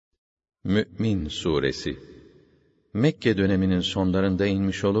Mü'min Suresi Mekke döneminin sonlarında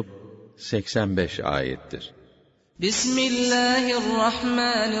inmiş olup 85 ayettir.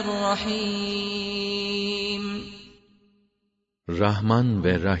 Bismillahirrahmanirrahim. Rahman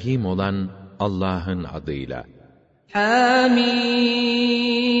ve Rahim olan Allah'ın adıyla. Hamim.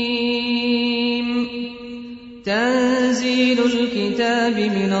 Tenzilul kitabi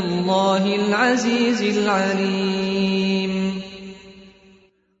minallahil azizil alim.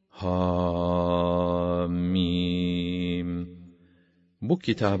 Hamim. Bu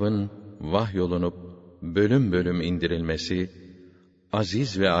kitabın vahyolunup bölüm bölüm indirilmesi,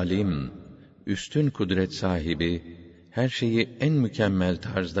 aziz ve alim, üstün kudret sahibi, her şeyi en mükemmel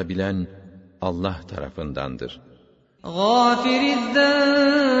tarzda bilen Allah tarafındandır.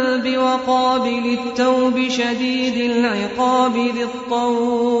 Gâfiriz-zenbi ve qâbilit-tevbi şedîdil-ikâbi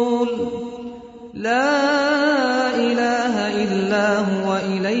zit-tavl. La ilahe illa huve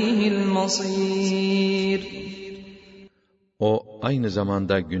ileyhil masîr. O aynı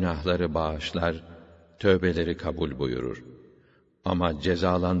zamanda günahları bağışlar, tövbeleri kabul buyurur. Ama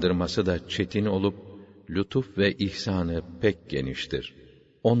cezalandırması da çetin olup, lütuf ve ihsanı pek geniştir.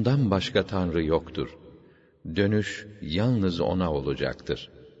 Ondan başka Tanrı yoktur. Dönüş yalnız O'na olacaktır.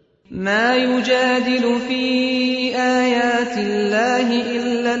 مَا يُجَادِلُ فِي آيَاتِ اللّٰهِ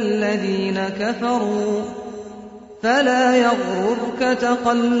إِلَّا الَّذ۪ينَ كَفَرُوا فَلَا يَغْرُرْكَ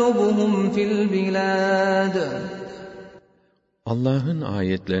تَقَلُّبُهُمْ فِي الْبِلَادِ. Allah'ın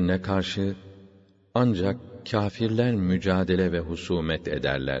ayetlerine karşı ancak kâfirler mücadele ve husumet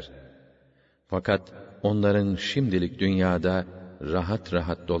ederler. Fakat onların şimdilik dünyada rahat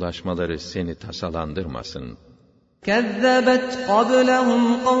rahat dolaşmaları seni tasalandırmasın. كَذَّبَتْ قَبْلَهُمْ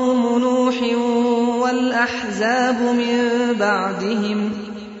قَوْمُ نُوحٍ وَالْأَحْزَابُ مِنْ بَعْدِهِمْ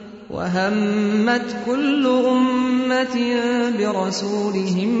وَهَمَّتْ كُلُّ أُمَّةٍ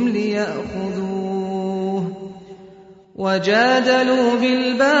بِرَسُولِهِمْ لِيَأْخُذُوهُ وَجَادَلُوا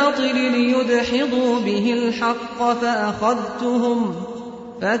بِالْبَاطِلِ لِيُدْحِضُوا بِهِ الْحَقَّ فَأَخَذْتُهُمْ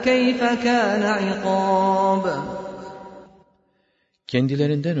فَكَيْفَ كَانَ عِقَابِ.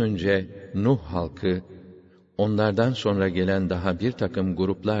 Kendilerinden önce Nuh halkı, onlardan sonra gelen daha bir takım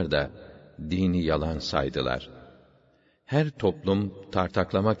gruplar da dini yalan saydılar. Her toplum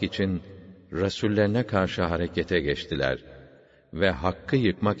tartaklamak için Resullerine karşı harekete geçtiler ve hakkı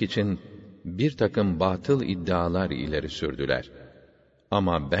yıkmak için bir takım batıl iddialar ileri sürdüler.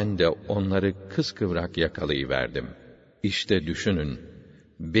 Ama ben de onları kıskıvrak yakalayıverdim. İşte düşünün,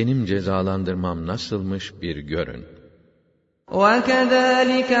 benim cezalandırmam nasılmış bir görün.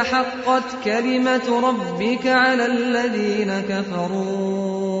 وَكَذَٰلِكَ حَقَّتْ كَلِمَةُ رَبِّكَ عَلَى الَّذ۪ينَ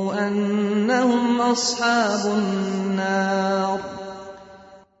كَفَرُوا أَنَّهُمْ أَصْحَابُ النَّارِ.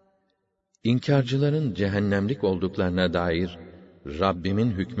 İnkarcıların cehennemlik olduklarına dair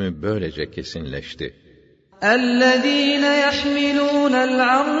Rabbimin hükmü böylece kesinleşti. الَّذ۪ينَ يَحْمِلُونَ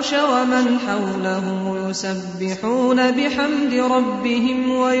الْعَرْشَ وَمَنْ حَوْلَهُ يُسَبِّحُونَ بِحَمْدِ رَبِّهِمْ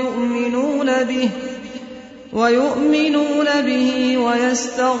وَيُؤْمِنُونَ بِهِ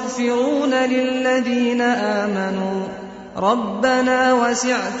وَيَسْتَغْفِرُونَ لِلَّذ۪ينَ آمَنُوا رَبَّنَا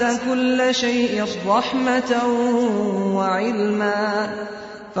وَسِعْتَ كُلَّ شَيْءٍ رَحْمَةً وَعِلْمًا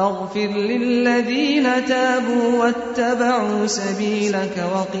فَاغْفِرْ لِلَّذ۪ينَ تَابُوا وَاتَّبَعُوا سَب۪يلَكَ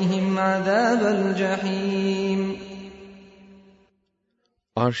وَقِهِمْ عَذَابَ الْجَح۪يمِ.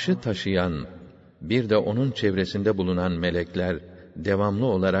 Arşı taşıyan, bir de onun çevresinde bulunan melekler devamlı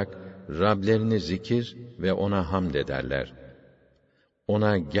olarak Rablerini zikir ve ona hamd ederler.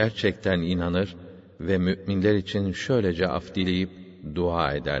 Ona gerçekten inanır ve müminler için şöylece af dileyip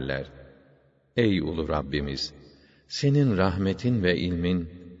dua ederler. Ey ulu Rabbimiz! Senin rahmetin ve ilmin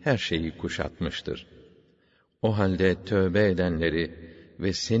her şeyi kuşatmıştır. O halde tövbe edenleri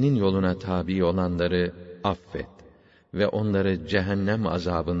ve senin yoluna tabi olanları affet ve onları cehennem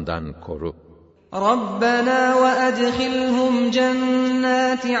azabından koru. رَبَّنَا وَأَدْخِلْهُمْ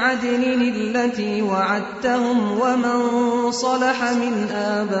جَنَّاتِ عَدْنٍ الَّتِي وَعَدتَّهُمْ وَمَنْ صَلَحَ مِنْ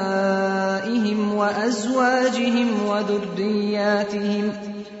آبَائِهِمْ وَأَزْوَاجِهِمْ وَذُرِّيَّاتِهِمْ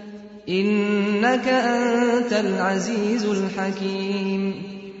إِنَّكَ أَنْتَ الْعَزِيزُ الْحَكِيمُ.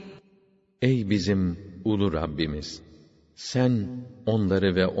 Ey bizim ulu Rabbimiz! Sen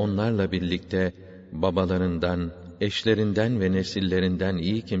onları ve onlarla birlikte babalarından, eşlerinden ve nesillerinden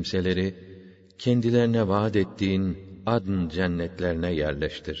iyi kimseleri kendilerine vaat ettiğin adn cennetlerine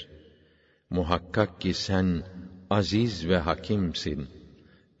yerleştir. Muhakkak ki sen aziz ve hakimsin.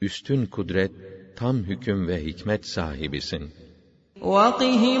 Üstün kudret, tam hüküm ve hikmet sahibisin.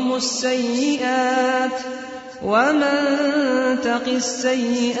 وَقِهِمُ السَّيِّئَاتِ وَمَنْ تَقِ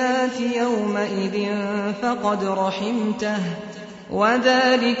السَّيِّئَاتِ يَوْمَئِذٍ فَقَدْ رَحِمْتَهُ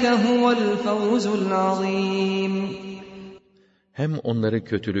وَذَٰلِكَ هُوَ الْفَوْزُ الْعَظِيمُ. Hem onları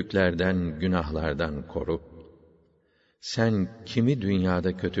kötülüklerden, günahlardan koru. Sen kimi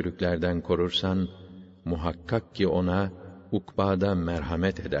dünyada kötülüklerden korursan, muhakkak ki ona ukbada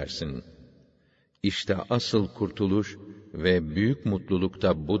merhamet edersin. İşte asıl kurtuluş ve büyük mutluluk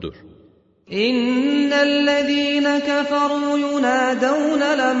da budur. İnnellezîne keferû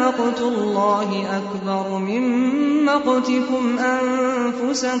yunâdevne lemaqtullâhi ekberu min maqtikum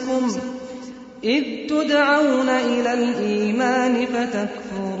enfusekum إِذْ تُدْعَوْنَ إِلَى الْإِيمَانِ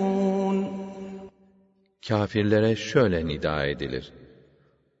فَتَكْفُرُونَ. Kâfirlere şöyle nida edilir: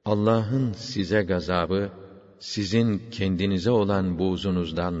 Allah'ın size gazabı, sizin kendinize olan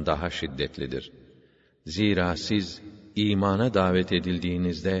buğzunuzdan daha şiddetlidir. Zira siz imana davet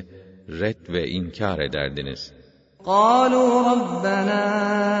edildiğinizde red ve inkar ederdiniz. قَالُوا رَبَّنَا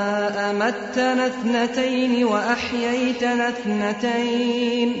أَمَتَّنَا اثْنَتَيْنِ وَأَحْيَيْتَنَا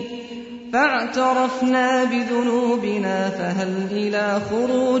اثْنَتَيْنِ فَاعْتَرَفْنَا بِذُنُوبِنَا فَهَلْ إِلَى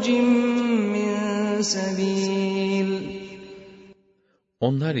خُرُوجٍ مِّن سَبِيلٍ.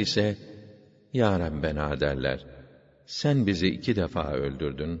 Onlar ise, Ya Rabbena derler, sen bizi 2 defa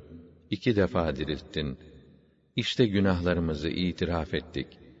öldürdün, 2 defa dirilttin. İşte günahlarımızı itiraf ettik.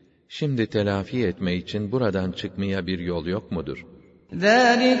 Şimdi telafi etme için buradan çıkmaya bir yol yok mudur?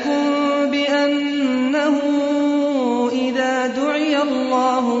 ذَٰلِكُمْ بِأَنَّهُ إِذَا دُعِيَ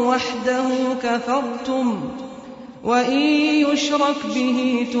اللّٰهُ وَحْدَهُ كَفَرْتُمْ وَإِنْ يُشْرَكْ بِهِ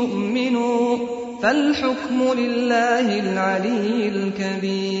تُؤْمِنُوا فَالْحُكْمُ لِلّٰهِ الْعَلِيِّ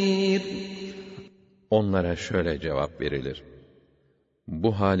الْكَبِيرِ. Onlara şöyle cevap verilir: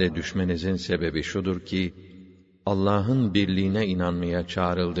 Bu hale düşmenizin sebebi şudur ki, Allah'ın birliğine inanmaya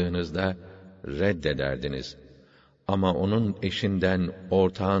çağrıldığınızda reddederdiniz. Ama onun eşinden,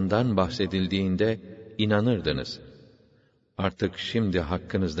 ortağından bahsedildiğinde inanırdınız. Artık şimdi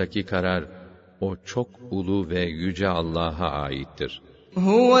hakkınızdaki karar, o çok ulu ve yüce Allah'a aittir.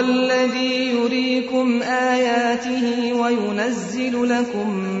 هُوَ الَّذ۪ي يُر۪يكُمْ آيَاتِهِ وَيُنَزِّلُ لَكُمْ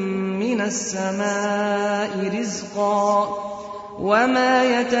مِنَ السَّمَاءِ رِزْقًا وَمَا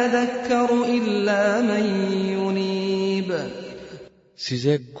يَتَذَكَّرُ إِلَّا مَنْ يُن۪يبُ.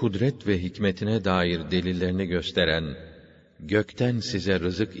 Size kudret ve hikmetine dair delillerini gösteren, gökten size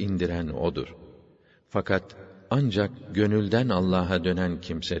rızık indiren O'dur. Fakat ancak gönülden Allah'a dönen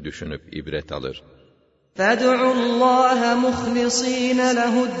kimse düşünüp ibret alır. فَادْعُوا اللّٰهَ مُخْلِص۪ينَ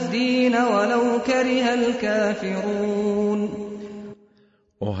لَهُ الدِّينَ وَلَوْ كَرِهَ الْكَافِرُونَ.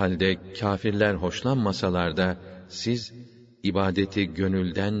 O halde kâfirler hoşlanmasalar da siz ibadeti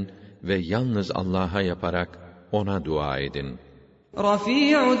gönülden ve yalnız Allah'a yaparak ona dua edin.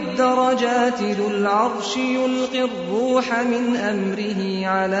 رَفِيعُ الدَّرَجَاتِ ذُو الْعَرْشِ يُلْقِي الرُّوحَ مِنْ أَمْرِهِ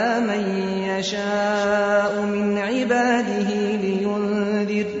عَلَى مَنْ يَشَاءُ مِنْ عِبَادِهِ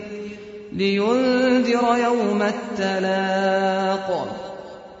لِيُنْذِرَ يَوْمَ التَّلَاقِ.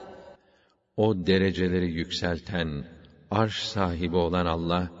 O dereceleri yükselten, arş sahibi olan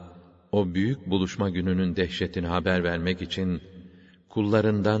Allah, o büyük buluşma gününün dehşetini haber vermek için,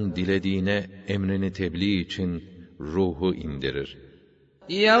 kullarından dilediğine emrini tebliğ için ruhu indirir.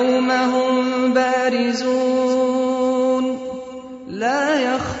 يَوْمَ هُمْ بَارِزُونَ لَا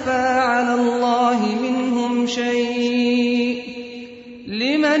يَخْفَى عَلَى اللّٰهِ مِنْهُمْ شَيْءٌ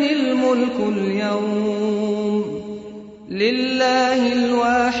لِمَنِ الْمُلْكُ الْيَوْمِ لِلّٰهِ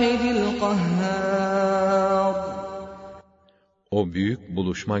الْوَاحِدِ الْقَهَّارِ. O büyük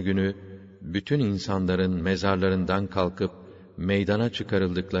buluşma günü, bütün insanların mezarlarından kalkıp meydana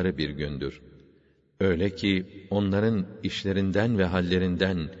çıkarıldıkları bir gündür. Öyle ki onların işlerinden ve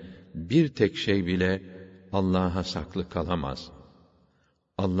hallerinden bir tek şey bile Allah'a saklı kalamaz.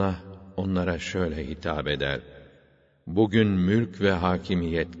 Allah onlara şöyle hitap eder: Bugün mülk ve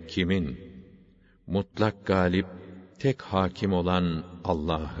hakimiyet kimin? Mutlak galip, tek hakim olan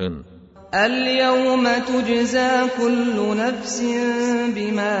Allah'ın. الْيَوْمَ تُجْزَى كُلُّ نَفْسٍ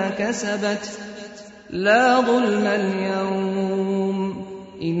بِمَا كَسَبَتْ لَا ظُلْمَ الْيَوْمِ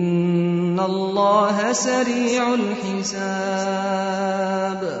إِنَّ اللّٰهَ سَرِيعُ الْحِسَابِ.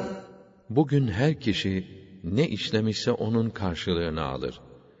 Bugün her kişi ne işlemişse onun karşılığını alır.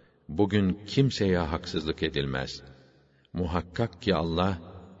 Bugün kimseye haksızlık edilmez. Muhakkak ki Allah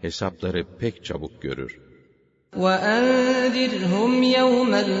hesapları pek çabuk görür. وَأَنذِرْهُمْ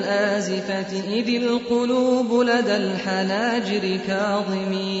يَوْمَ الْآزِفَةِ إِذِ الْقُلُوبُ لَدَى الْحَنَاجِرِ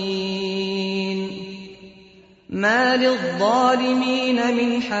كَاظِمِينَ مَا لِلظَّالِمِينَ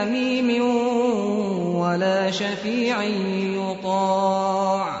مِنْ حَمِيمٍ وَلَا شَفِيعٍ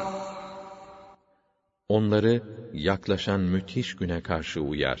يُطَاعُ. Onları yaklaşan müthiş güne karşı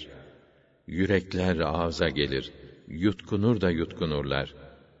uyar. Yürekler ağza gelir, yutkunur da yutkunurlar.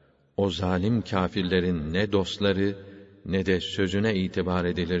 O zalim kâfirlerin ne dostları ne de sözüne itibar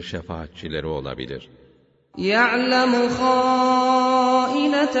edilir şefaatçileri olabilir. يَعْلَمُ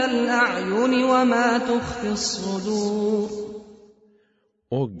خَائِنَةَ الْأَعْيُنِ وَمَا تُخْفِي الصُّدُورُ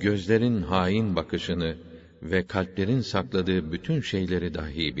O gözlerin hain bakışını ve kalplerin sakladığı bütün şeyleri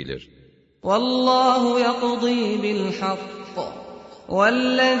dahi bilir. وَاللّٰهُ يَقْضِي بِالْحَقِّ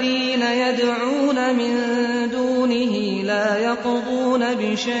وَالَّذ۪ينَ يَدْعُونَ مِنْ دُونِهِ لَا يَقْضُونَ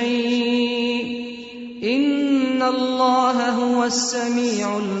بِشَيْءٍ اِنَّ اللّٰهَ هُوَ السَّمِيعُ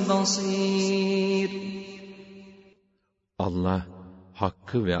الْبَصِيرُ Allah,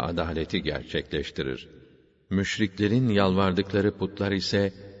 hakkı ve adaleti gerçekleştirir. Müşriklerin yalvardıkları putlar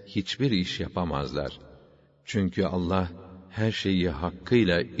ise hiçbir iş yapamazlar. Çünkü Allah, her şeyi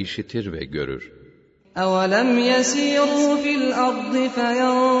hakkıyla işitir ve görür. أَوَلَمْ يَسِيرُوا فِي الْأَرْضِ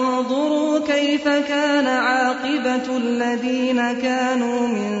فَيَنْظُرُوا كَيْفَ كَانَ عَاقِبَةُ الَّذ۪ينَ كَانُوا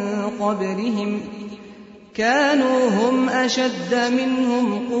مِنْ قَبْلِهِمْ كَانُوا هُمْ أَشَدَّ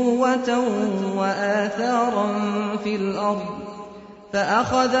مِنْهُمْ قُوَّةً وَآثَارًا فِي الْأَرْضِ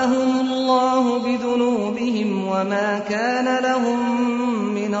فَأَخَذَهُمُ اللّٰهُ بِذُنُوبِهِمْ وَمَا كَانَ لَهُمْ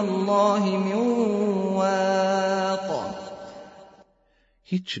مِنَ اللّٰهِ مِنْ وَاقٍ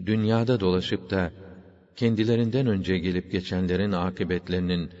Hiç dünyada dolaşıp da kendilerinden önce gelip geçenlerin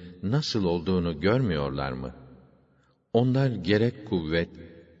akıbetlerinin nasıl olduğunu görmüyorlar mı? Onlar gerek kuvvet,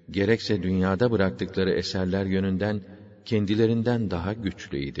 gerekse dünyada bıraktıkları eserler yönünden kendilerinden daha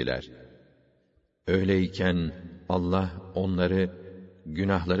güçlüydiler. Öyleyken Allah onları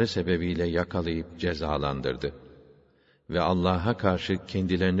günahları sebebiyle yakalayıp cezalandırdı. Ve Allah'a karşı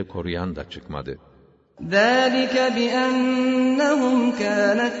kendilerini koruyan da çıkmadı. ذَٰلِكَ بِأَنَّهُمْ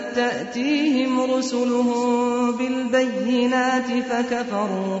كَانَتْ تَأْتِيهِمْ رُسُلُهُم بِالْبَيِّنَاتِ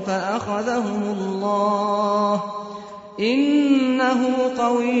فَكَفَرُوا فَأَخَذَهُمُ اللّٰهُ إِنَّهُ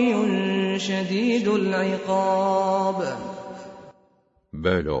قَوِيٌّ شَد۪يدُ الْعِقَابِ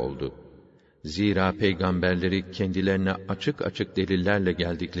Böyle oldu. Zira peygamberleri kendilerine açık açık delillerle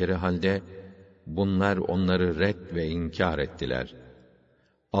geldikleri halde, bunlar onları red ve inkar ettiler.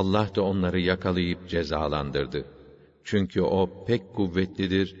 Allah da onları yakalayıp cezalandırdı. Çünkü o pek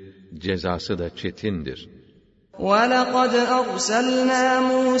kuvvetlidir, cezası da çetindir. وَلَقَدْ أَرْسَلْنَا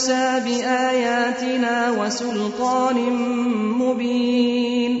مُوسَى بِآيَاتِنَا وَسُلْطَانٍ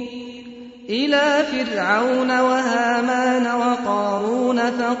مُّبِينٍ إِلَى فِرْعَوْنَ وَهَامَانَ وَقَارُونَ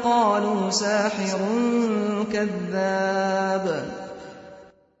فَقَالُوا سَاحِرٌ كَذَّابٌ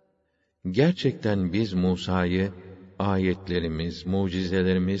Gerçekten biz Musa'yı ayetlerimiz,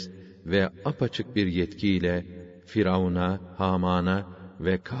 mucizelerimiz ve apaçık bir yetkiyle Firavun'a, Haman'a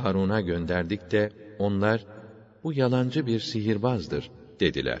ve Karun'a gönderdik de onlar, bu yalancı bir sihirbazdır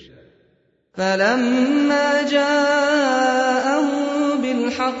dediler. فَلَمَّا جَاءَهُم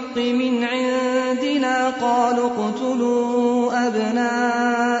بِالْحَقِّ مِنْ عِندِنَا قَالُوا اقْتُلُوا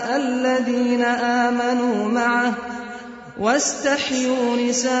أَبْنَاءَ الَّذِينَ آمَنُوا مَعَهُ وَاسْتَحْيُوا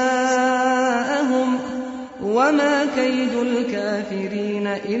نِسَاءَهُمْ وَمَا كَيْدُ الْكَافِرِينَ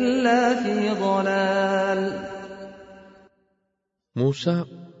إِلَّا فِي ضَلَالٍ Musa,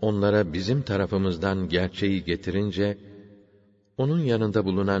 onlara bizim tarafımızdan gerçeği getirince, onun yanında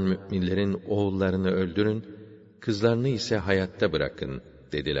bulunan müminlerin oğullarını öldürün, kızlarını ise hayatta bırakın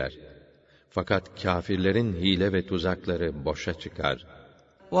dediler. Fakat kâfirlerin hile ve tuzakları boşa çıkar.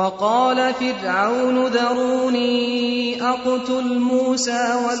 وَقَالَ فِرْعَوْنُ ذَرُونِي أَقْتُلْ مُوسَى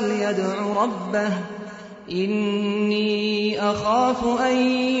وَلْيَدْعُ رَبَّهُ إِنِّي أَخَافُ أَن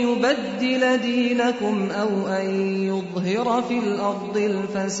يُبَدِّلَ دِينَكُمْ أَوْ أَن يُظْهِرَ فِي الْأَرْضِ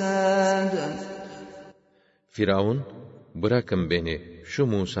الْفَسَادَ Firavun, bırakın beni, şu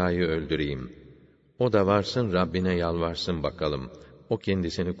Musa'yı öldüreyim. O da varsın Rabbine yalvarsın bakalım, o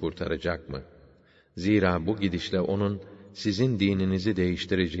kendisini kurtaracak mı? Zira bu gidişle onun, sizin dininizi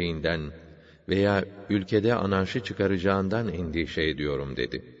değiştireceğinden veya ülkede anarşi çıkaracağından endişe ediyorum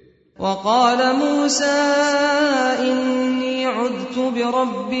dedi. وَقَالَ مُوسَى إِنِّي عُذْتُ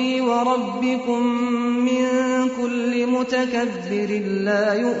بِرَبِّي وَرَبِّكُمْ مِنْ كُلِّ مُتَكَبِّرٍ لَا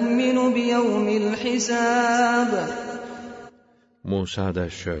يُؤْمِنُ بِيَوْمِ الْحِسَابِ Musa da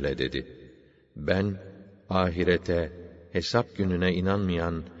şöyle dedi: Ben, ahirete, hesap gününe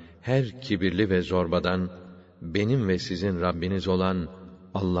inanmayan her kibirli ve zorbadan, benim ve sizin Rabbiniz olan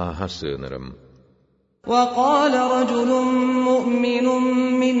Allah'a sığınırım. وَقَالَ رَجُلٌ مُؤْمِنٌ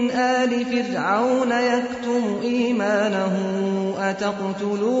مِّنْ آلِ فِرْعَوْنَ يَكْتُمُ إِيمَانَهُ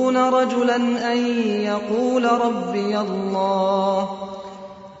أَتَقْتُلُونَ رَجُلًا أَن يَقُولَ رَبِّيَ اللَّهُ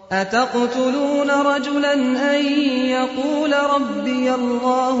أَتَقْتُلُونَ رَجُلًا أَن يَقُولَ رَبِّيَ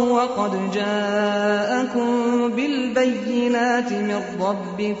اللَّهُ وَقَدْ جَاءَكُم بِالْبَيِّنَاتِ مِن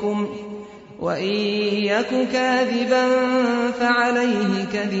رَّبِّكُمْ ۖ وَإِن يَكُ كَاذِبًا فَعَلَيْهِ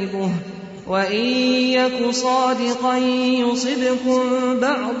كَذِبُهُ وَإِن يَكُ صَادِقًا يُصِبْكُم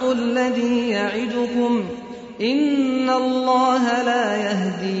بَعْضُ الَّذِي يَعِدُكُمْ ۖ إِنَّ اللَّهَ لَا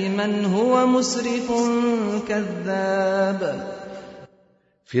يَهْدِي مَنْ هُوَ مُسْرِفٌ كَذَّابٌ.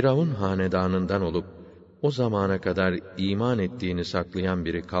 Firavun hanedanından olup o zamana kadar iman ettiğini saklayan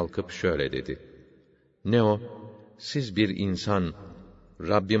biri kalkıp şöyle dedi: Ne o? Siz bir insan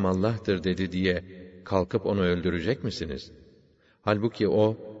Rabbim Allah'tır dedi diye kalkıp onu öldürecek misiniz? Halbuki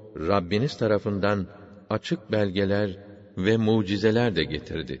o Rabbiniz tarafından açık belgeler ve mucizeler de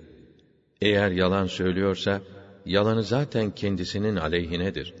getirdi. Eğer yalan söylüyorsa yalanı zaten kendisinin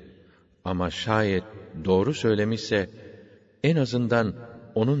aleyhinedir. Ama şayet doğru söylemişse en azından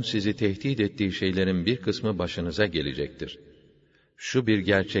onun sizi tehdit ettiği şeylerin bir kısmı başınıza gelecektir. Şu bir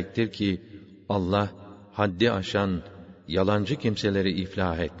gerçektir ki Allah haddi aşan yalancı kimseleri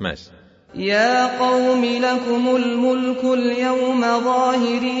iflah etmez. Ya kavmi lekumul mulkul yevme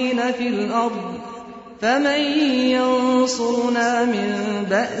zahirîne fil ard. فَمَنْ يَنْصُرُنَا مِنْ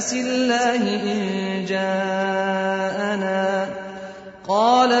بَأْسِ اللّٰهِ إِنْ جَاءَنَا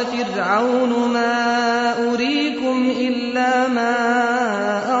قَالَ فِرْعَوْنُ مَا أُرِيكُمْ إِلَّا مَا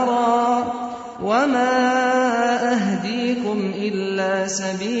أَرَى وَمَا أَهْدِيكُمْ إِلَّا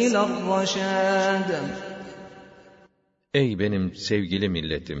سَبِيلَ الرَّشَادِ. Ey benim sevgili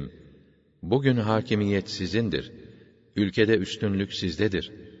milletim! Bugün hakimiyet sizindir. Ülkede üstünlük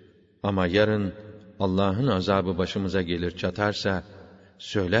sizdedir. Ama yarın Allah'ın azabı başımıza gelir çatarsa,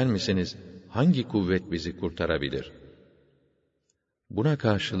 söyler misiniz hangi kuvvet bizi kurtarabilir? Buna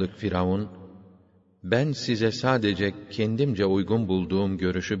karşılık Firavun, ben size sadece kendimce uygun bulduğum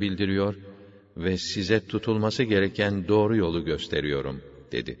görüşü bildiriyor ve size tutulması gereken doğru yolu gösteriyorum,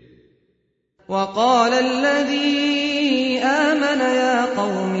 dedi. وَقَالَ الَّذ۪ي آمَنَ يَا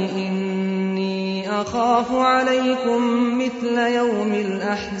قَوْمِ إِنِّي أَخَافُ عَلَيْكُمْ مِثْلَ يَوْمِ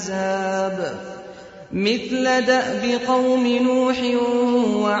الْأَحْزَابِ مِثْلَ دَأْبِ قَوْمِ نُوحٍ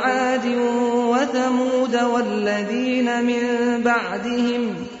وَعَادٍ وَثَمُودَ وَالَّذ۪ينَ مِنْ بَعْدِهِمْ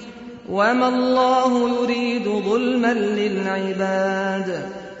وَمَا اللّٰهُ يُرِيدُ ظُلْمًا لِلْعِبَادِ.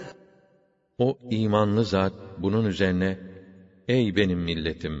 O imanlı zat bunun üzerine, ey benim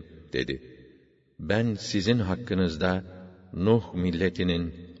milletim dedi. Ben sizin hakkınızda Nuh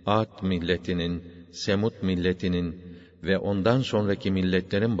milletinin, Ad milletinin, Semud milletinin ve ondan sonraki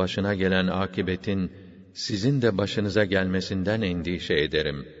milletlerin başına gelen akıbetin sizin de başınıza gelmesinden endişe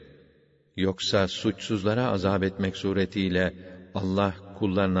ederim. Yoksa suçsuzlara azap etmek suretiyle Allah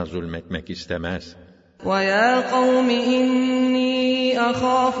kullarına zulmetmek istemez. وَيَا قَوْمِ إِنِّي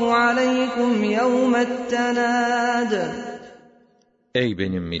أَخَافُ عَلَيْكُمْ يَوْمَ التَّنَادِ. Ey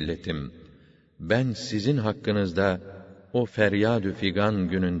benim milletim! Ben sizin hakkınızda o feryad-ü figan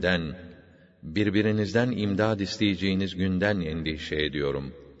gününden, birbirinizden imdad isteyeceğiniz günden endişe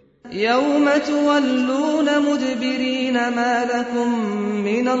ediyorum. يَوْمَ تُوَلُّونَ مُدْبِر۪ينَ مَا لَكُمْ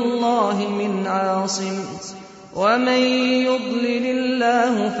مِنَ اللّٰهِ مِنْ عَاصِمٍ وَمَنْ يُضْلِلِ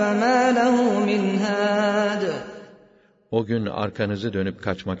اللّٰهُ فَمَا لَهُ مِنْ هَادٍ. O gün arkanızı dönüp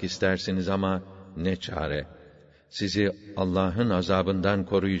kaçmak istersiniz ama ne çare? Sizi Allah'ın azabından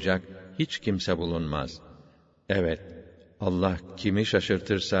koruyacak hiç kimse bulunmaz. Evet, Allah kimi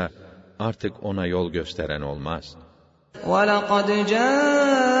şaşırtırsa artık ona yol gösteren olmaz. وَلَقَدْ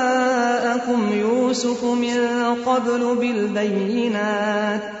جَاءَكُمْ يُوسُفُ مِنْ قَبْلُ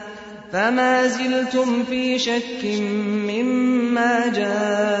بِالْبَيِّنَاتِ فَمَا زِلْتُمْ فِي شَكٍّ مِّمَّا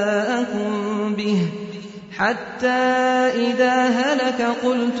جَاءَكُمْ بِهِ حَتَّى إِذَا هَلَكَ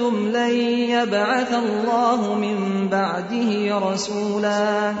قُلْتُمْ لَنْ يَبْعَثَ اللّٰهُ مِنْ بَعْدِهِ رَسُولًا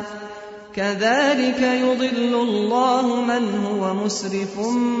كَذَٰلِكَ يُضِلُّ اللّٰهُ مَنْ هُوَ مُسْرِفٌ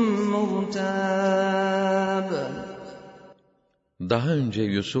مُرْتَابٌ. Daha önce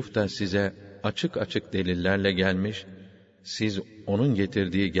Yusuf da size açık açık delillerle gelmiş, siz onun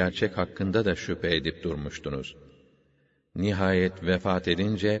getirdiği gerçek hakkında da şüphe edip durmuştunuz. Nihayet vefat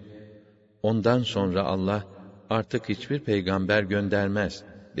edince, ondan sonra Allah artık hiçbir peygamber göndermez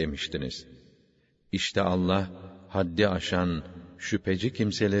demiştiniz. İşte Allah haddi aşan, şüpheci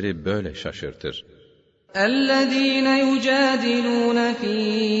kimseleri böyle şaşırtır. اَلَّذ۪ينَ يُجَادِلُونَ ف۪ي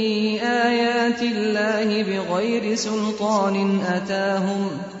آيَاتِ اللّٰهِ بِغَيْرِ سُلْطَانٍ أَتَاهُمْ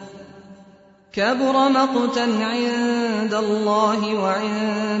كَبُرَ مَقْتًا عِندَ اللّٰهِ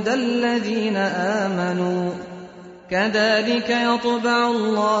وَعِندَ الَّذ۪ينَ آمَنُوا كَذَٰلِكَ يَطْبَعُ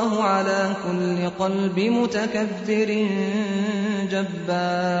اللّٰهُ عَلَى كُلِّ قَلْبِ مُتَكَبِّرٍ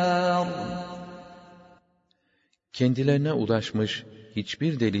جَبَّارٍ. Kendilerine ulaşmış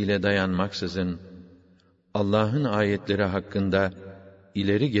hiçbir delile dayanmaksızın, Allah'ın ayetleri hakkında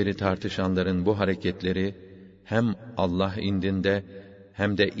ileri geri tartışanların bu hareketleri, hem Allah indinde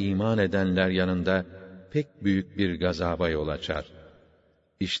hem de iman edenler yanında pek büyük bir gazaba yol açar.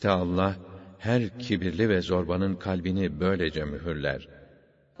 İşte Allah, her kibirli ve zorbanın kalbini böylece mühürler.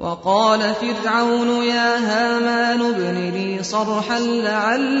 وَقَالَ فِرْعَوْنُ يَا هَامَانُ ابْنِ لِي صَرْحًا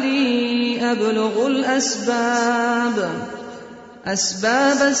لَعَلِّي أَبْلُغُ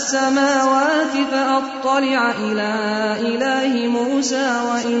أَسْبَابَ السَّمَاوَاتِ فَأَطَّلِعَ إِلَى إِلَٰهِ مُوسَىٰ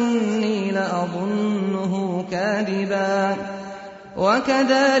وَإِنِّي لَأَظُنُّهُ كَاذِبًا.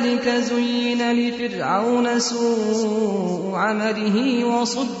 وَكَذَٰلِكَ زُيِّنَ لِفِرْعَوْنَ سُوءُ عَمَلِهِ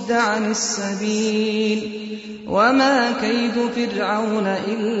وَصُدَّ عَنِ السَّبِيلِ وَمَا كَيْدُ فِرْعَوْنَ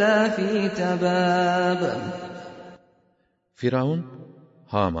إِلَّا فِي تَبَابٍ. Firavun,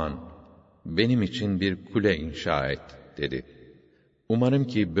 Haman, benim için bir kule inşa et, dedi. Umarım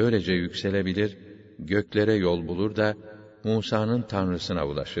ki böylece yükselebilir, göklere yol bulur da Musa'nın Tanrısına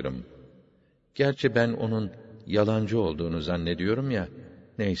ulaşırım. Gerçi ben onun yalancı olduğunu zannediyorum ya,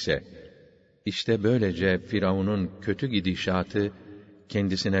 neyse. İşte böylece Firavun'un kötü gidişatı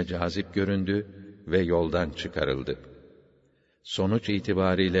kendisine cazip göründü ve yoldan çıkarıldı. Sonuç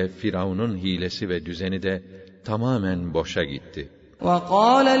itibariyle Firavun'un hilesi ve düzeni de tamamen boşa gitti.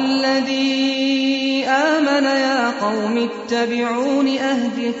 وَقَالَ الَّذ۪ي آمَنَ يَا قَوْمِ اتَّبِعُونِ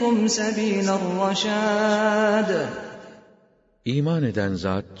أَهْدِكُمْ سَب۪يلَ الرَّشَادِ. İman eden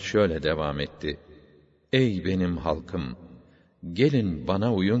zat şöyle devam etti. Ey benim halkım! Gelin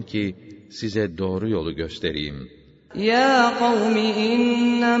bana uyun ki size doğru yolu göstereyim. يَا قَوْمِ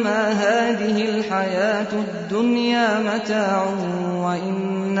إِنَّمَا هَٰذِهِ الْحَيَاةُ الدُّنْيَا مَتَاعٌ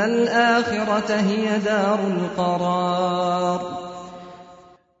وَإِنَّ الْآخِرَةَ هِيَ دَارُ الْقَرَارِ.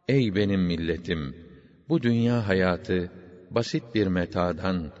 Ey benim milletim! Bu dünya hayatı basit bir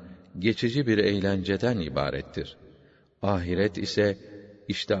metadan, geçici bir eğlenceden ibarettir. Ahiret ise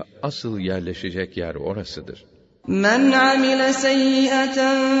işte asıl yerleşecek yer orasıdır. مَنْ عَمِلَ سَيِّئَةً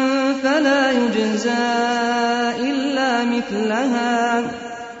فَلَا يُجْزَى إِلَّا مِثْلَهَا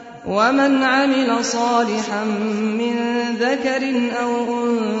وَمَنْ عَمِلَ صَالِحًا مِّن ذَكَرٍ أَوْ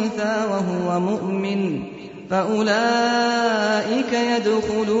أُنثَىٰ وَهُوَ مُؤْمِنٌ فَأُولَٰئِكَ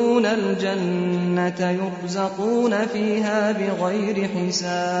يَدْخُلُونَ الْجَنَّةَ يُرْزَقُونَ فِيهَا بِغَيْرِ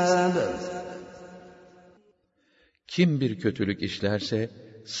حِسَابٍ. Kim bir kötülük işlerse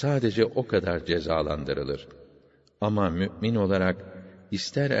sadece o kadar cezalandırılır. Ama mümin olarak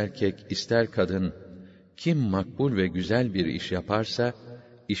ister erkek ister kadın kim makbul ve güzel bir iş yaparsa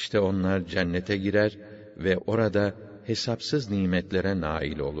işte onlar cennete girer ve orada hesapsız nimetlere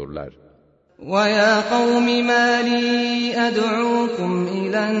nail olurlar. وَيَا قَوْمِ مَا لِي أَدْعُوكُمْ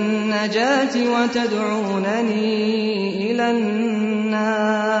إِلَى النَّجَاةِ وَتَدْعُونَنِي إِلَى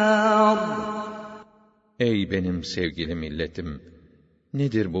النَّارِ. Ey benim sevgili milletim!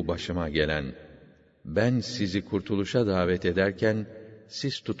 Nedir bu başıma gelen? Ben sizi kurtuluşa davet ederken,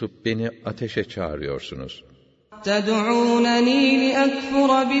 siz tutup beni ateşe çağırıyorsunuz. تَدْعُونَنِي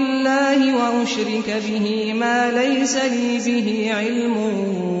لِأَكْفُرَ بِاللّٰهِ وَأُشْرِكَ بِهِ مَا لَيْسَ لِي بِهِ عِلْمٌ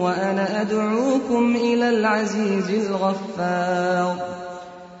وَأَنَا أَدْعُوكُمْ إِلَى الْعَزِيزِ الْغَفَّارِ.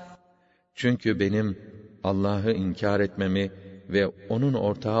 Çünkü benim Allah'ı inkar etmemi ve onun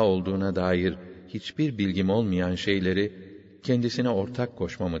ortağı olduğuna dair hiçbir bilgim olmayan şeyleri kendisine ortak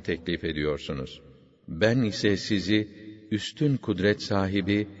koşmamı teklif ediyorsunuz. Ben ise sizi üstün kudret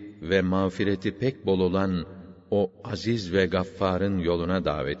sahibi ve mağfireti pek bol olan o aziz ve gaffarın yoluna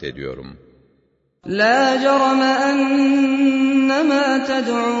davet ediyorum. لَا جَرَمَ أَنَّمَا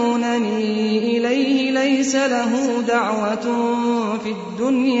تَدْعُونَنِي إِلَيْهِ لَيْسَ لَهُ دَعْوَةٌ فِي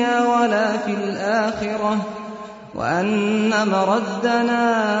الدُّنْيَا وَلَا فِي الْآخِرَةِ وَأَنَّ مَرَدَّنَا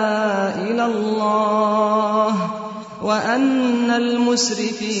إِلَى اللّٰهِ وَأَنَّ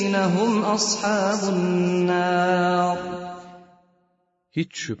الْمُسْرِفِينَ هُمْ أَصْحَابُ النَّارِ. Hiç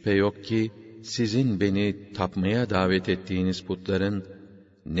şüphe yok ki sizin beni tapmaya davet ettiğiniz putların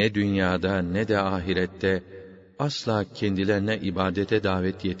ne dünyada ne de ahirette asla kendilerine ibadete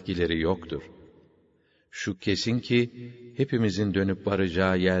davet yetkileri yoktur. Şu kesin ki hepimizin dönüp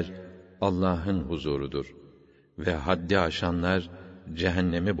varacağı yer Allah'ın huzurudur ve haddi aşanlar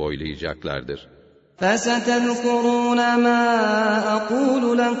cehennemi boylayacaklardır. فَسَتَذْكُرُونَ مَا أَقُولُ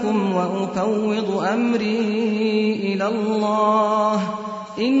لَكُمْ وَأُفَوِّضُ أَمْرِي إِلَى اللّٰهِ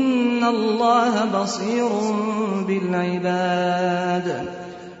إِنَّ اللّٰهَ بَصِيرٌ بِالْعِبَادِ.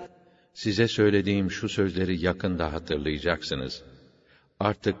 Size söylediğim şu sözleri yakında hatırlayacaksınız.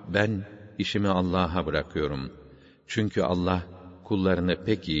 Artık ben işimi Allah'a bırakıyorum. Çünkü Allah kullarını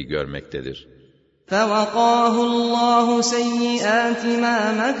pek iyi görmektedir. فَوَقَاهُ اللّٰهُ سَيِّئَاتِ مَا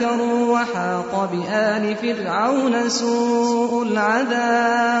مَكَرُوا وَحَاقَ بِآلِ فِرْعَوْنَ سُوءُ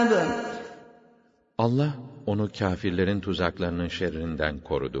الْعَذَابِ. Allah onu kâfirlerin tuzaklarının şerrinden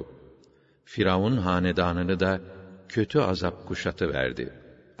korudu. Firavun hanedanını da kötü azap kuşatıverdi.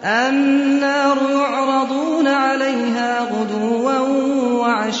 النَّارُ يُعْرَضُونَ عَلَيْهَا غُدُوًّا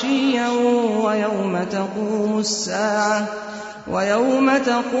وَعَشِيًّا وَيَوْمَ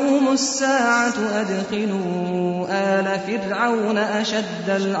تَقُومُ السَّاعَةُ أَدْخِلُوا آلَ فِرْعَوْنَ أَشَدَّ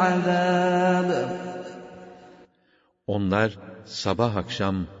الْعَذَابِ. Onlar sabah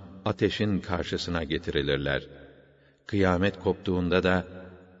akşam ateşin karşısına getirilirler. Kıyamet koptuğunda da,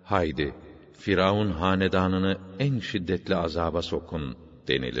 haydi, Firavun hanedanını en şiddetli azaba sokun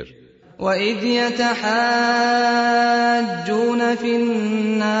denilir. وَإِذْ يَتَحَاجُّونَ فِي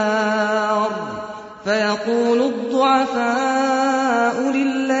النَّارِ فَيَقُولُ الضُّعَفَاءُ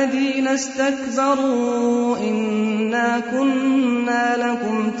لِلَّذِينَ اسْتَكْبَرُوا إِنَّا كُنَّا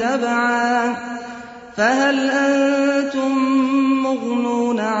لَكُمْ تَبَعًا فَهَلْ أَنْتُمْ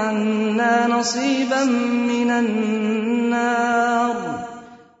مُغْنُونَ عَنَّا نَصِيبًا مِنَ النَّارِ.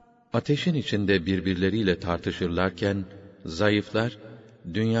 Ateşin içinde birbirleriyle tartışırlarken, zayıflar,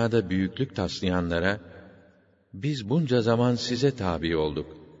 dünyada büyüklük taslayanlara, biz bunca zaman size tabi olduk.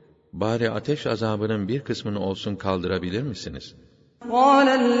 Bari ateş azabının bir kısmını olsun kaldırabilir misiniz? قَالَ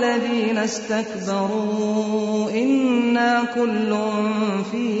الَّذ۪ينَ اسْتَكْبَرُوا اِنَّا كُلٌّ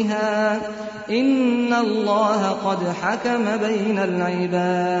ف۪يهَا اِنَّ اللّٰهَ قَدْ حَكَمَ بَيْنَ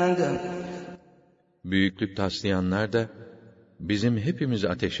الْعِبَادِ. Büyüklük taslayanlar da, bizim hepimiz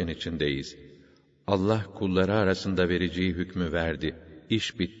ateşin içindeyiz. Allah kulları arasında vereceği hükmü verdi.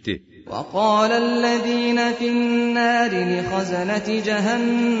 İş bitti. وَقَالَ الَّذ۪ينَ فِي النَّارِ لِخَزَنَةِ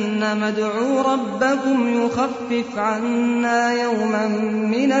جَهَنَّمَ ادْعُوا رَبَّكُمْ يُخَفِّفْ عَنَّا يَوْمًا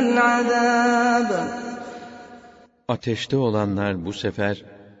مِنَ الْعَذَابِ. Ateşte olanlar bu sefer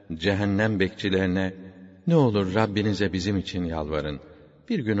cehennem bekçilerine, ne olur Rabbinize bizim için yalvarın,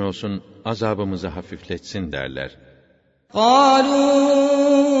 bir gün olsun azabımızı hafifletsin derler.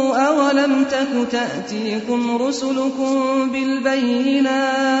 قَالُوا أَوَلَمْ تَكُ تَأْتِيكُمْ رُسُلُكُمْ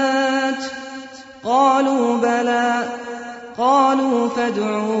بِالْبَيِّنَاتِ قَالُوا بَلَى قَالُوا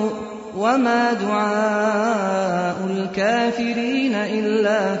فَادْعُوا وَمَا دُعَاءُ الْكَافِرِينَ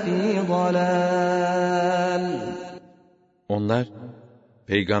إِلَّا فِي ضَلَالٍ. Onlar,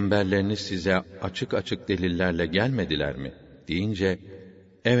 peygamberleriniz size açık açık delillerle gelmediler mi deyince,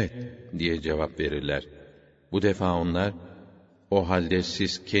 evet diye cevap verirler. Bu defa onlar, o halde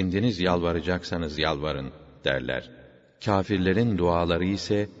siz kendiniz yalvaracaksanız yalvarın derler. Kâfirlerin duaları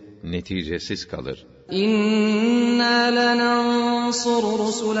ise neticesiz kalır. İnna lenansur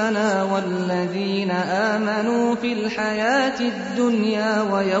rusulana vellezîne âmenû fil hayâtid dunya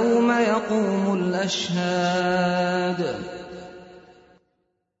ve yevme yekûmul eşhâd.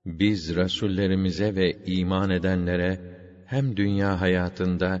 Biz Resullerimize ve iman edenlere hem dünya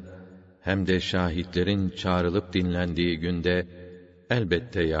hayatında hem de şahitlerin çağrılıp dinlendiği günde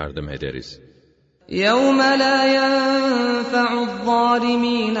elbette yardım ederiz. يَوْمَ لَا يَنْفَعُ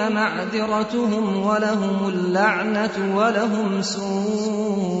الظَّالِمِينَ مَعْذِرَتُهُمْ وَلَهُمُ اللَّعْنَةُ وَلَهُمْ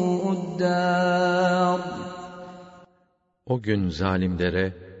سُوءُ الدَّارِ. O gün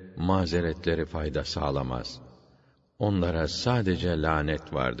zalimlere mazeretleri fayda sağlamaz. Onlara sadece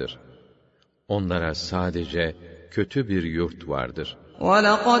lanet vardır. Onlara sadece kötü bir yurt vardır.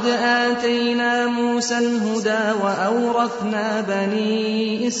 وَلَقَدْ آتَيْنَا مُوسَى الْهُدَى وَأَوْرَثْنَا بَنِي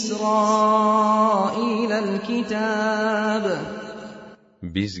إِسْرَائِيلَ الْكِتَابَ.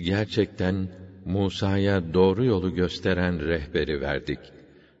 Biz gerçekten Musa'ya doğru yolu gösteren rehberi verdik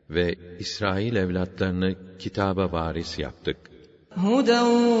ve İsrail evlatlarını kitaba varis yaptık. هُدًى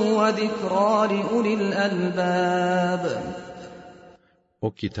وَذِكْرَى لِأُولِي الْأَلْبَابِ.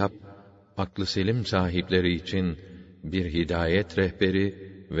 O kitap, aklı selim sahipleri için bir hidayet rehberi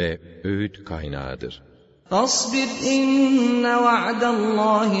ve öğüt kaynağıdır. فَاصْبِرْ إِنَّ وَعْدَ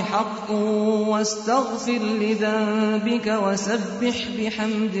اللّٰهِ حَقٌّ وَاسْتَغْفِرْ لِذَنبِكَ وَسَبِّحْ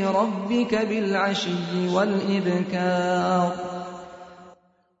بِحَمْدِ رَبِّكَ بِالْعَشِيِّ وَالْإِبْكَارِ.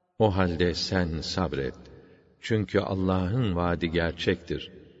 O halde sen sabret. Çünkü Allah'ın vaadi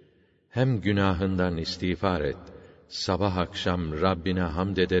gerçektir. Hem günahından istiğfar et, sabah akşam Rabbine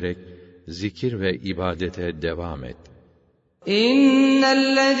hamd ederek zikir ve ibadete devam et.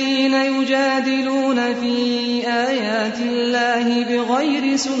 İnnellezîne yücâdilûne fî âyâtillâhi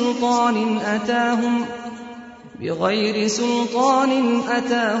bighayri sultânin etâhum بِغَيْرِ سُلْطَانٍ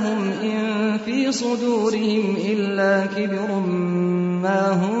أَتَاهُمْ إِنْ فِي صُدُورِهِمْ إِلَّا كِبْرٌ مَا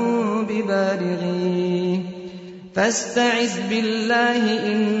هُمْ بِبَالِغِيهِ فَاسْتَعِذْ بِاللّٰهِ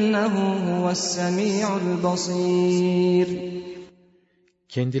إِنَّهُ هُوَ السَّمِيعُ الْبَصِيرُ.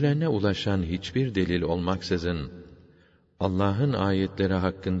 Kendilerine ulaşan hiçbir delil olmaksızın, Allah'ın ayetleri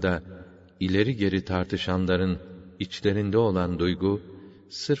hakkında ileri geri tartışanların içlerinde olan duygu,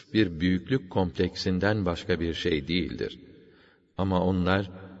 sırf bir büyüklük kompleksinden başka bir şey değildir. Ama onlar,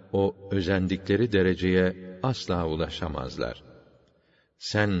 o özendikleri dereceye asla ulaşamazlar.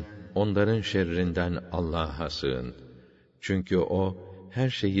 Sen, onların şerrinden Allah'a sığın. Çünkü O, her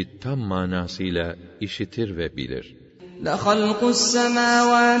şeyi tam manasıyla işitir ve bilir. لَخَلْقُ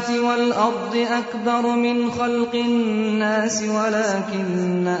السَّمَاوَاتِ وَالْأَرْضِ أَكْبَرُ مِنْ خَلْقِ النَّاسِ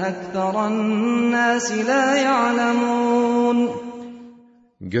وَلَكِنَّ أَكْثَرَ النَّاسِ لَا يَعْلَمُونَ.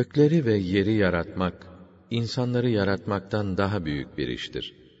 Gökleri ve yeri yaratmak, insanları yaratmaktan daha büyük bir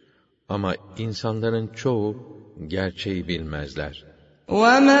iştir. Ama insanların çoğu gerçeği bilmezler.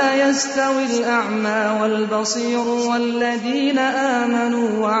 وَمَا يَسْتَوِي الْأَعْمَى وَالْبَصِيرُ وَالَّذ۪ينَ آمَنُوا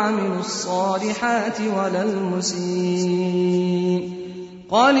وَعَمِلُوا الصَّالِحَاتِ وَلَا الْمُسِيءُ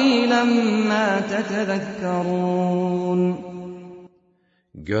قَلِيلًا مَا تَتَذَكَّرُونَ.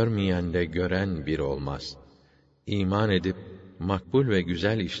 Görmeyenle gören bir olmaz. İman edip makbul ve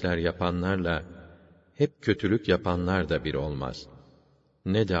güzel işler yapanlarla hep kötülük yapanlar da bir olmaz.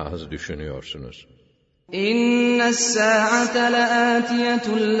 Ne de az düşünüyorsunuz. İnne s-sâ'ate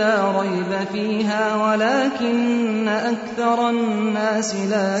leâtiyetun lâ raybe fîhâ velâkinne ektheren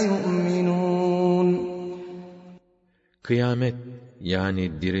nâsi lâ yu'minûn. Kıyamet,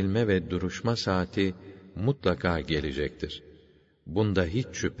 yani dirilme ve duruşma saati mutlaka gelecektir. Bunda hiç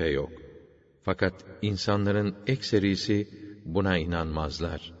şüphe yok. Fakat insanların ekserisi buna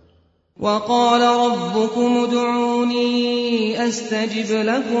inanmazlar. وَقَالَ رَبُّكُمُ ادْعُونِي أَسْتَجِبْ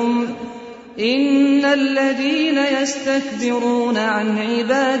لَكُمْ إِنَّ الَّذ۪ينَ يَسْتَكْبِرُونَ عَنْ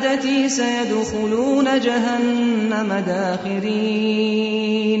عِبَادَتِي سَيَدْخُلُونَ جَهَنَّمَ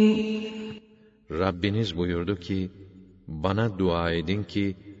دَاخِرِينَ. Rabbiniz buyurdu ki, bana dua edin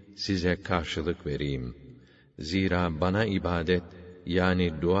ki size karşılık vereyim. Zira bana ibadet,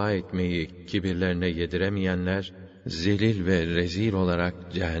 yani dua etmeyi kibirlerine yediremeyenler, zelil ve rezil olarak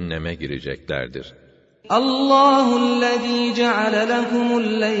cehenneme gireceklerdir. Allahu'llezî ceale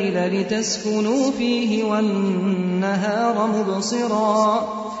lekumul leyle liteskunû fîhi ven-nehâre mubsirâ.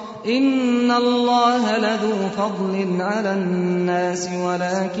 İnnallâhe lezû fadlin alen-nâsi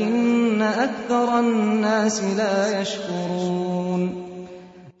velâkinne ektheren-nâsi lâ yeşkurûn.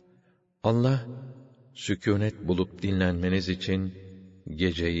 Allah, sükûnet bulup dinlenmeniz için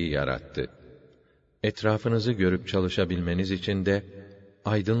geceyi yarattı. Etrafınızı görüp çalışabilmeniz için de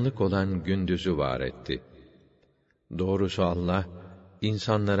aydınlık olan gündüzü var etti. Doğrusu Allah,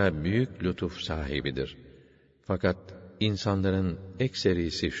 insanlara büyük lütuf sahibidir. Fakat insanların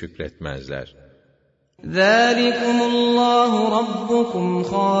ekserisi şükretmezler. ذَٰلِكُمُ اللّٰهُ رَبُّكُمْ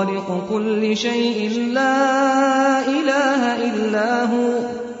خَالِقُ كُلِّ شَيْءٍ لَا إِلَٰهَ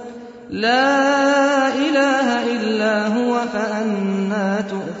إِلَّا هُوَ فَأَنَّىٰ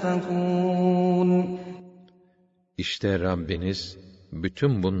تُؤْفَكُونَ. İşte Rabbiniz,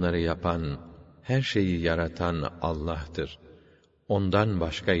 bütün bunları yapan, her şeyi yaratan Allah'tır. Ondan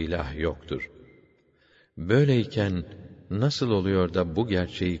başka ilah yoktur. Böyleyken, nasıl oluyor da bu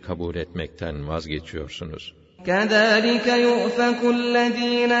gerçeği kabul etmekten vazgeçiyorsunuz? كَذَٰلِكَ يُؤْفَكُ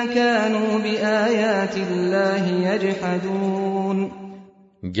الَّذ۪ينَ كَانُوا بِآيَاتِ اللّٰهِ يَجْحَدُونَ.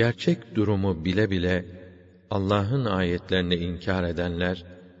 Gerçek durumu bile bile, Allah'ın ayetlerini inkar edenler,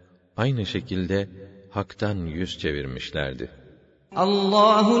 aynı şekilde haktan yüz çevirmişlerdi.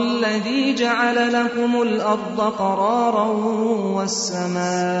 Allahu'llezî ceale lekumul arda qarâran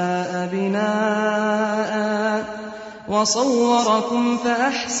ve's-semâe binâ'en ve savvarakum fe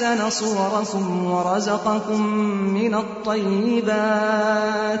ahsene suvarakum ve razakakum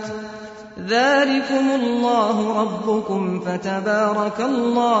minat-tayyibât. Zâlikumullâhu rabbukum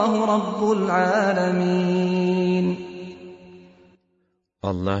fetebârakallâhu rabbul âlemîn.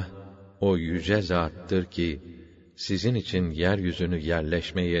 Allah, o yüce zattır ki, sizin için yeryüzünü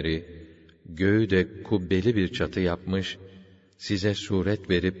yerleşme yeri, göğü de kubbeli bir çatı yapmış, size suret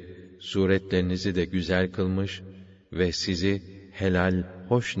verip, suretlerinizi de güzel kılmış ve sizi helal,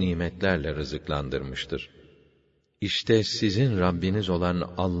 hoş nimetlerle rızıklandırmıştır. İşte sizin Rabbiniz olan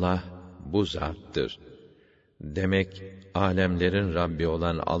Allah, bu zattır. Demek, alemlerin Rabbi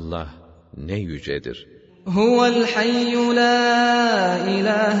olan Allah, ne yücedir. Huvel hayyu la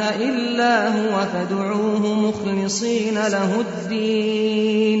ilahe illa huve fed'uuhu muhlisîne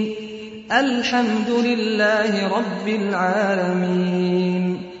lehu'd-dîn. Elhamdülillahi Rabbil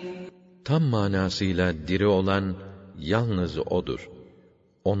alemin. Tam manasıyla diri olan yalnız O'dur.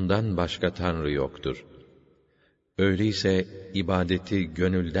 Ondan başka Tanrı yoktur. Öyleyse ibadeti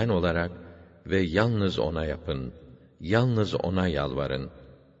gönülden olarak ve yalnız O'na yapın. Yalnız O'na yalvarın.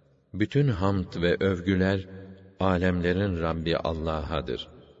 Bütün hamd ve övgüler alemlerin Rabbi Allah'adır.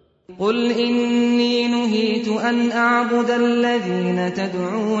 قُلْ إِنِّي نُهِيتُ أَنْ أَعْبُدَ الَّذِينَ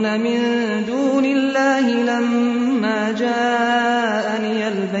تَدْعُونَ مِن دُونِ اللَّهِ لَمَّا جَاءَنِيَ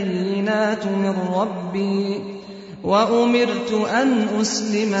الْبَيِّنَاتُ مِن رَّبِّي وَأُمِرْتُ أَنْ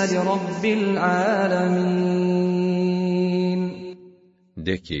أُسْلِمَ لِرَبِّ الْعَالَمِينَ.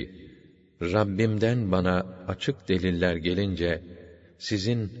 De ki, Rabbimden bana açık deliller gelince,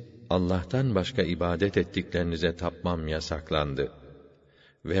 sizin Allah'tan başka ibadet ettiklerinize tapmam yasaklandı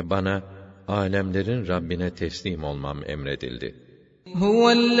ve bana alemlerin Rabbine teslim olmam emredildi.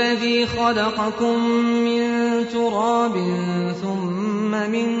 Huvellezî halakakum min turâbin thumme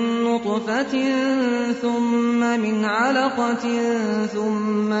min nutfetin thumme min alaqatin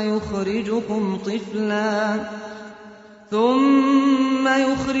thumme yukhrijukum tiflan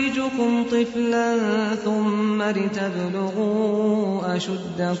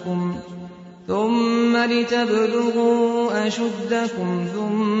ثُمَّ لِتَبْلُغُوا أَشُدَّكُمْ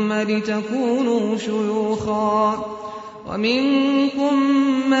ثُمَّ لِتَكُونُوا شُيُوخًا وَمِنكُم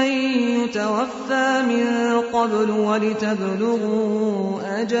مَّن يُتَوَفَّى مِن قَبْلُ وَلِتَبْلُغُوا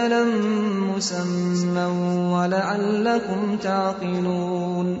أَجَلًا مُّسَمًّى وَلَعَلَّكُمْ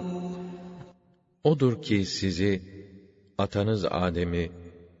تَعْقِلُونَ. Odur ki sizi, atanız Adem'i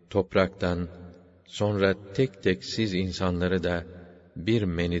topraktan, sonra tek tek siz insanları da bir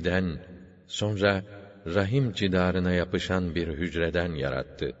meniden, sonra rahim cidarına yapışan bir hücreden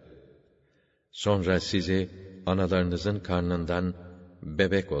yarattı. Sonra sizi analarınızın karnından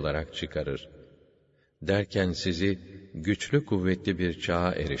bebek olarak çıkarır. Derken sizi güçlü kuvvetli bir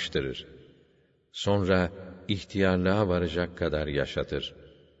çağa eriştirir. Sonra ihtiyarlığa varacak kadar yaşatır.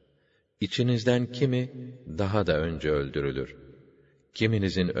 İçinizden kimi daha da önce öldürülür.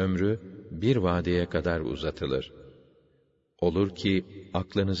 Kiminizin ömrü bir vadeye kadar uzatılır. Olur ki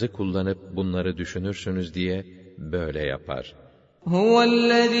aklınızı kullanıp bunları düşünürsünüz diye böyle yapar.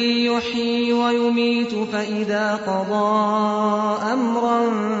 Huvellezî yuhyi ve yumîtu feizâ qadâ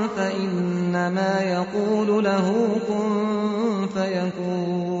emran feinnemâ yekûlu lehu kun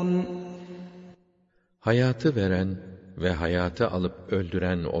feyekûn. Hayatı veren ve hayatı alıp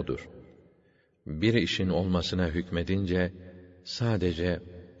öldüren O'dur. Bir işin olmasına hükmedince sadece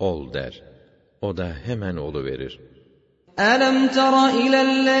ol der. O da hemen oluverir. أَلَمْ تَرَ إِلَى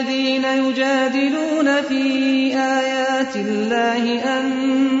الَّذ۪ينَ يُجَادِلُونَ ف۪ي آيَاتِ اللّٰهِ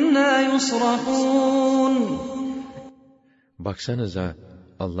أَنَّا يُصْرَفُونَ. Baksanıza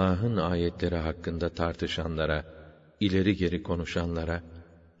Allah'ın ayetleri hakkında tartışanlara, ileri geri konuşanlara,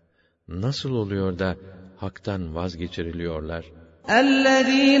 nasıl oluyor da haktan vazgeçiriliyorlar?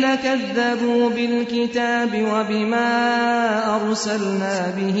 اَلَّذ۪ينَ كَذَّبُوا بِالْكِتَابِ وَبِمَا أَرْسَلْنَا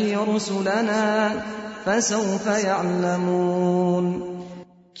بِهِ رُسُلَنَا فَسَوْفَ يَعْلَمُونَ.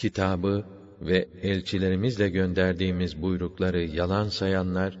 Kitabı ve elçilerimizle gönderdiğimiz buyrukları yalan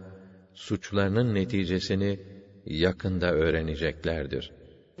sayanlar, suçlarının neticesini yakında öğreneceklerdir.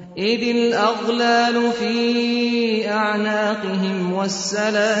 اِذِ الْأَغْلَالُ ف۪ي أَعْنَاقِهِمْ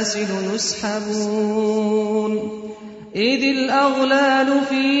وَالسَّلَاسِلُ يُسْحَبُونَ اِذِ الْأَغْلَالُ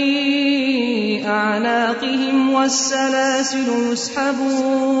ف۪ي أَعْنَاقِهِمْ وَالسَّلَاسِلُ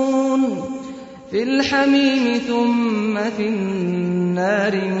يُسْحَبُونَ فِي الْحَمِيمِ ثُمَّ فِي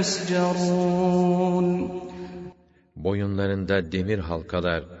النَّارِ يُسْجَرُونَ. Boyunlarında demir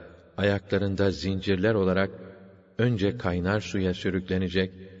halkalar, ayaklarında zincirler olarak önce kaynar suya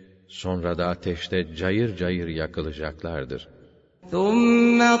sürüklenecek, sonra da ateşte cayır cayır yakılacaklardır.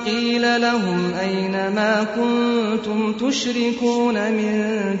 ثُمَّ قِيلَ لَهُمْ أَيْنَ مَا كُنْتُمْ تُشْرِكُونَ مِنْ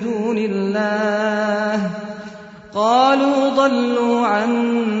دُونِ اللّٰهِ قَالُوا ضَلُّوا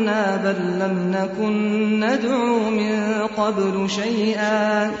عَنَّا بَلْ لَمْ نَكُنْ نَدْعُو مِنْ قَبْلُ شَيْئًا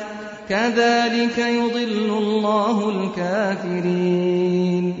كَذَٰلِكَ يُضِلُّ اللّٰهُ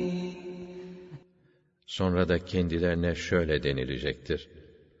الْكَافِرِينَ. Sonra da kendilerine şöyle denilecektir: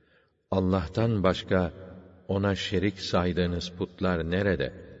 Allah'tan başka ona şerik saydığınız putlar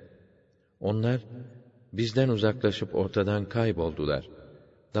nerede? Onlar bizden uzaklaşıp ortadan kayboldular.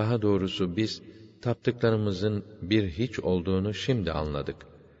 Daha doğrusu biz taptıklarımızın bir hiç olduğunu şimdi anladık.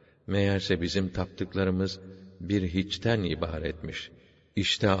 Meğerse bizim taptıklarımız bir hiçten ibaretmiş.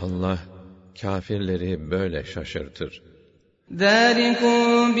 İşte Allah kâfirleri böyle şaşırtır.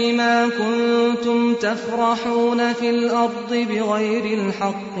 ذَٰلِكُمْ بِمَا كُنْتُمْ تَفْرَحُونَ فِي الْأَرْضِ بِغَيْرِ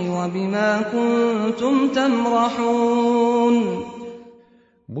الْحَقِّ وَبِمَا كُنْتُمْ تَمْرَحُونَ.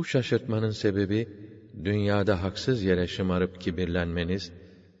 Bu şaşırtmanın sebebi, dünyada haksız yere şımarıp kibirlenmeniz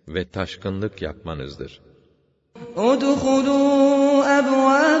ve taşkınlık yapmanızdır. اُدْخُلُوا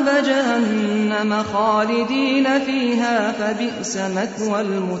أَبْوَابَ جَهَنَّمَ خَالِد۪ينَ ف۪يهَا فَبِئْسَ مَثْوَى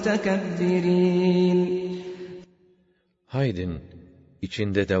الْمُتَكَبِّر۪ينَ. Haydin,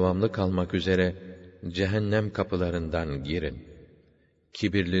 içinde devamlı kalmak üzere cehennem kapılarından girin.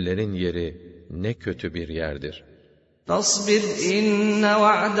 Kibirlilerin yeri ne kötü bir yerdir. فَاصْبِرْ اِنَّ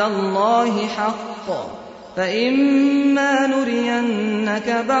وَعْدَ اللّٰهِ حَقٌّ فَإِمَّا نُرِيَنَّكَ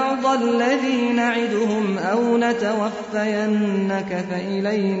بَعْضَ الَّذ۪ي نَعِدُهُمْ اَوْ نَتَوَفَّيَنَّكَ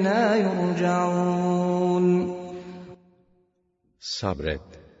فَاِلَيْنَا يُرْجَعُونَ. Sabret,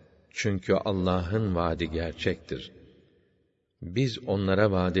 çünkü Allah'ın vaadi gerçektir. Biz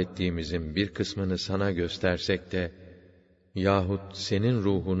onlara vaad ettiğimizin bir kısmını sana göstersek de, yahut senin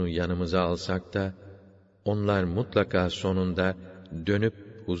ruhunu yanımıza alsak da, onlar mutlaka sonunda dönüp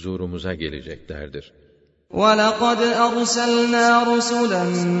huzurumuza geleceklerdir. وَلَقَدْ أَرْسَلْنَا رُسُلًا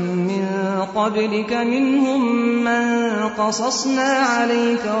مِّن قَبْلِكَ مِنْهُم مَّن قَصَصْنَا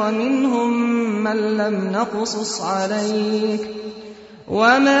عَلَيْكَ وَمِنْهُم مَّن لَّمْ نَقْصُصْ عَلَيْكَ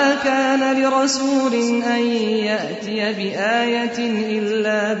وَمَا كَانَ لِرَسُولٍ أَن يَأْتِيَ بِآيَةٍ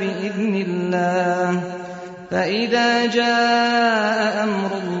إِلَّا بِإِذْنِ اللَّهِ فَإِذَا جَاءَ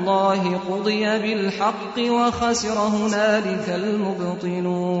أَمْرُ اللَّهِ قُضِيَ بِالْحَقِّ وَخَسِرَ هُنَالِكَ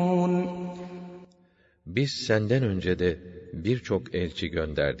الْمُبْطِلُونَ. Biz senden önce de birçok elçi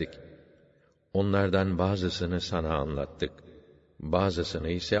gönderdik. Onlardan bazısını sana anlattık, bazısını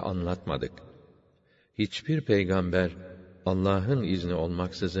ise anlatmadık. Hiçbir peygamber, Allah'ın izni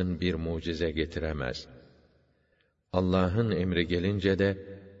olmaksızın bir mucize getiremez. Allah'ın emri gelince de,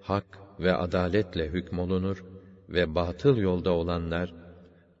 hak ve adaletle hükmolunur ve batıl yolda olanlar,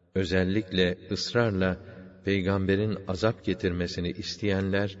 özellikle ısrarla peygamberin azap getirmesini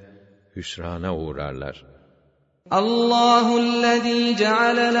isteyenler, hüsrana uğrarlar. Allahü'llezî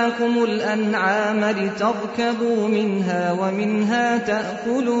ceale lekumul en'âme literkebû minhâ ve minhâ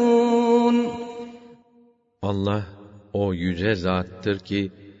te'kulûn. Allah, o yüce zattır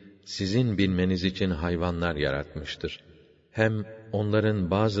ki, sizin bilmeniz için hayvanlar yaratmıştır. Hem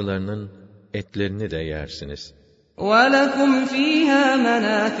onların bazılarının etlerini de yersiniz. وَلَكُمْ فِيهَا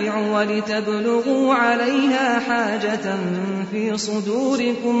مَنَافِعُ وَلِتَبْلُغُوا عَلَيْهَا حَاجَةً فِي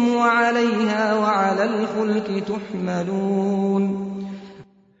صُدُورِكُمْ وَعَلَيْهَا وَعَلَى الْفُلْكِ تُحْمَلُونَ.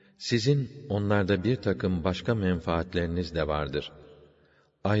 Sizin onlarda bir takım başka menfaatleriniz de vardır.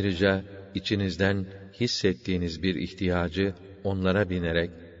 Ayrıca içinizden hissettiğiniz bir ihtiyacı onlara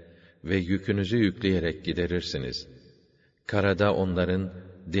binerek ve yükünüzü yükleyerek giderirsiniz. Karada onların,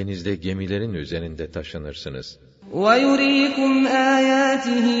 denizde gemilerin üzerinde taşınırsınız. وَيُرِيكُمْ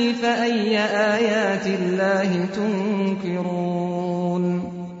آيَاتِهِ فَأَيَّ آيَاتِ اللّٰهِ تُنْكِرُونَ.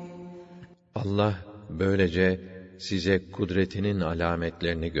 Allah böylece size kudretinin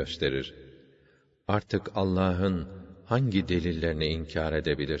alametlerini gösterir. Artık Allah'ın hangi delillerini inkar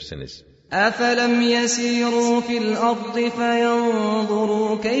edebilirsiniz? أَفَلَمْ يَسِيرُوا فِي الْأَرْضِ فَيَنْظُرُوا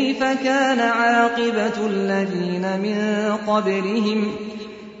كَيْفَ كَانَ عَاقِبَةُ الَّذِينَ مِنْ قَبْلِهِمْ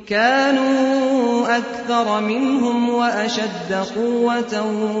كَانُوا أَكْثَرَ مِنْهُمْ وَأَشَدَّ قُوَّةً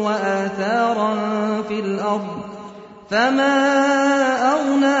وَآثَارًا فِي الْأَرْضِ فَمَا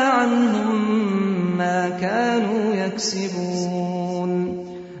أَغْنَى عَنْهُمْ مَا كَانُوا يَكْسِبُونَ.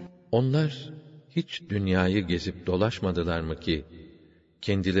 Onlar hiç dünyayı gezip dolaşmadılar mı ki,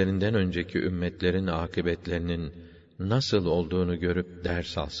 kendilerinden önceki ümmetlerin akıbetlerinin nasıl olduğunu görüp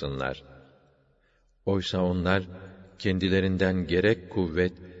ders alsınlar. Oysa onlar, kendilerinden gerek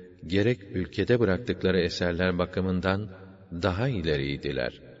kuvvet, gerek ülkede bıraktıkları eserler bakımından daha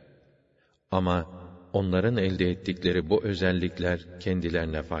ileriydiler. Ama onların elde ettikleri bu özellikler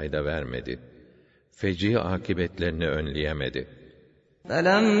kendilerine fayda vermedi. Feci akıbetlerini önleyemedi.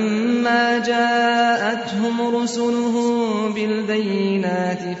 فَلَمَّا جَاءَتْهُمْ رُسُلُهُم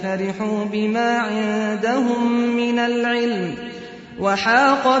بِالْبَيِّنَاتِ فَرِحُوا بِمَا عِندَهُم مِّنَ الْعِلْمِ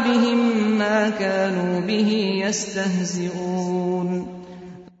وَحَاقَ بِهِم مَّا كَانُوا بِهِ يَسْتَهْزِئُونَ.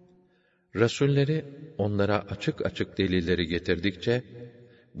 Rasulleri onlara açık açık delilleri getirdikçe,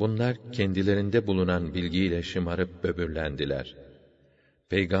 bunlar kendilerinde bulunan bilgiyle şımarıp böbürlendiler.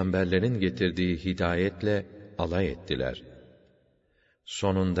 Peygamberlerin getirdiği hidayetle alay ettiler.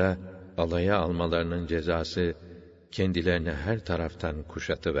 Sonunda alaya almalarının cezası kendilerine her taraftan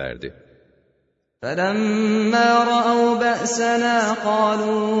kuşatıverdi. فَلَمَّا رَأَوْا بَأْسَنَا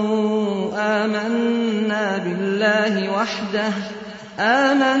قَالُوا آمَنَّا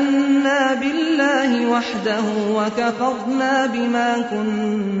بِاللَّهِ وَحْدَهُ وَكَفَرْنَا بِمَا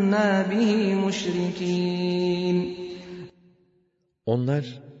كُنَّا بِهِ مُشْرِكِينَ. Onlar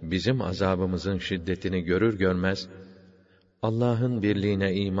bizim azabımızın şiddetini görür görmez Allah'ın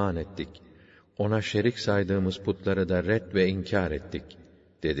birliğine iman ettik. Ona şerik saydığımız putları da red ve inkar ettik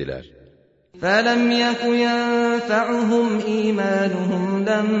dediler. فَلَمْ يَكُ يَنفَعُهُمْ إِيمَانُهُمْ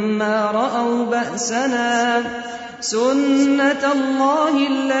لَمَّا رَأَوْا بَأْسَنَا سُنَّةَ اللَّهِ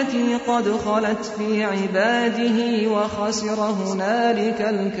الَّتِي قَدْ خَلَتْ فِي عِبَادِهِ وَخَسِرَ هُنَالِكَ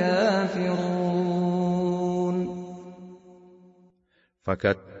الْكَافِرُونَ.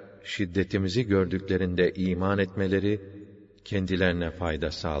 Fakat şiddetimizi gördüklerinde iman etmeleri kendilerine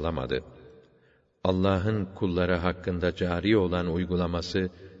fayda sağlamadı. Allah'ın kulları hakkında cari olan uygulaması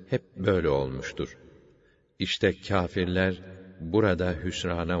hep böyle olmuştur. İşte kâfirler burada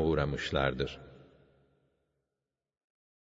hüsrana uğramışlardır.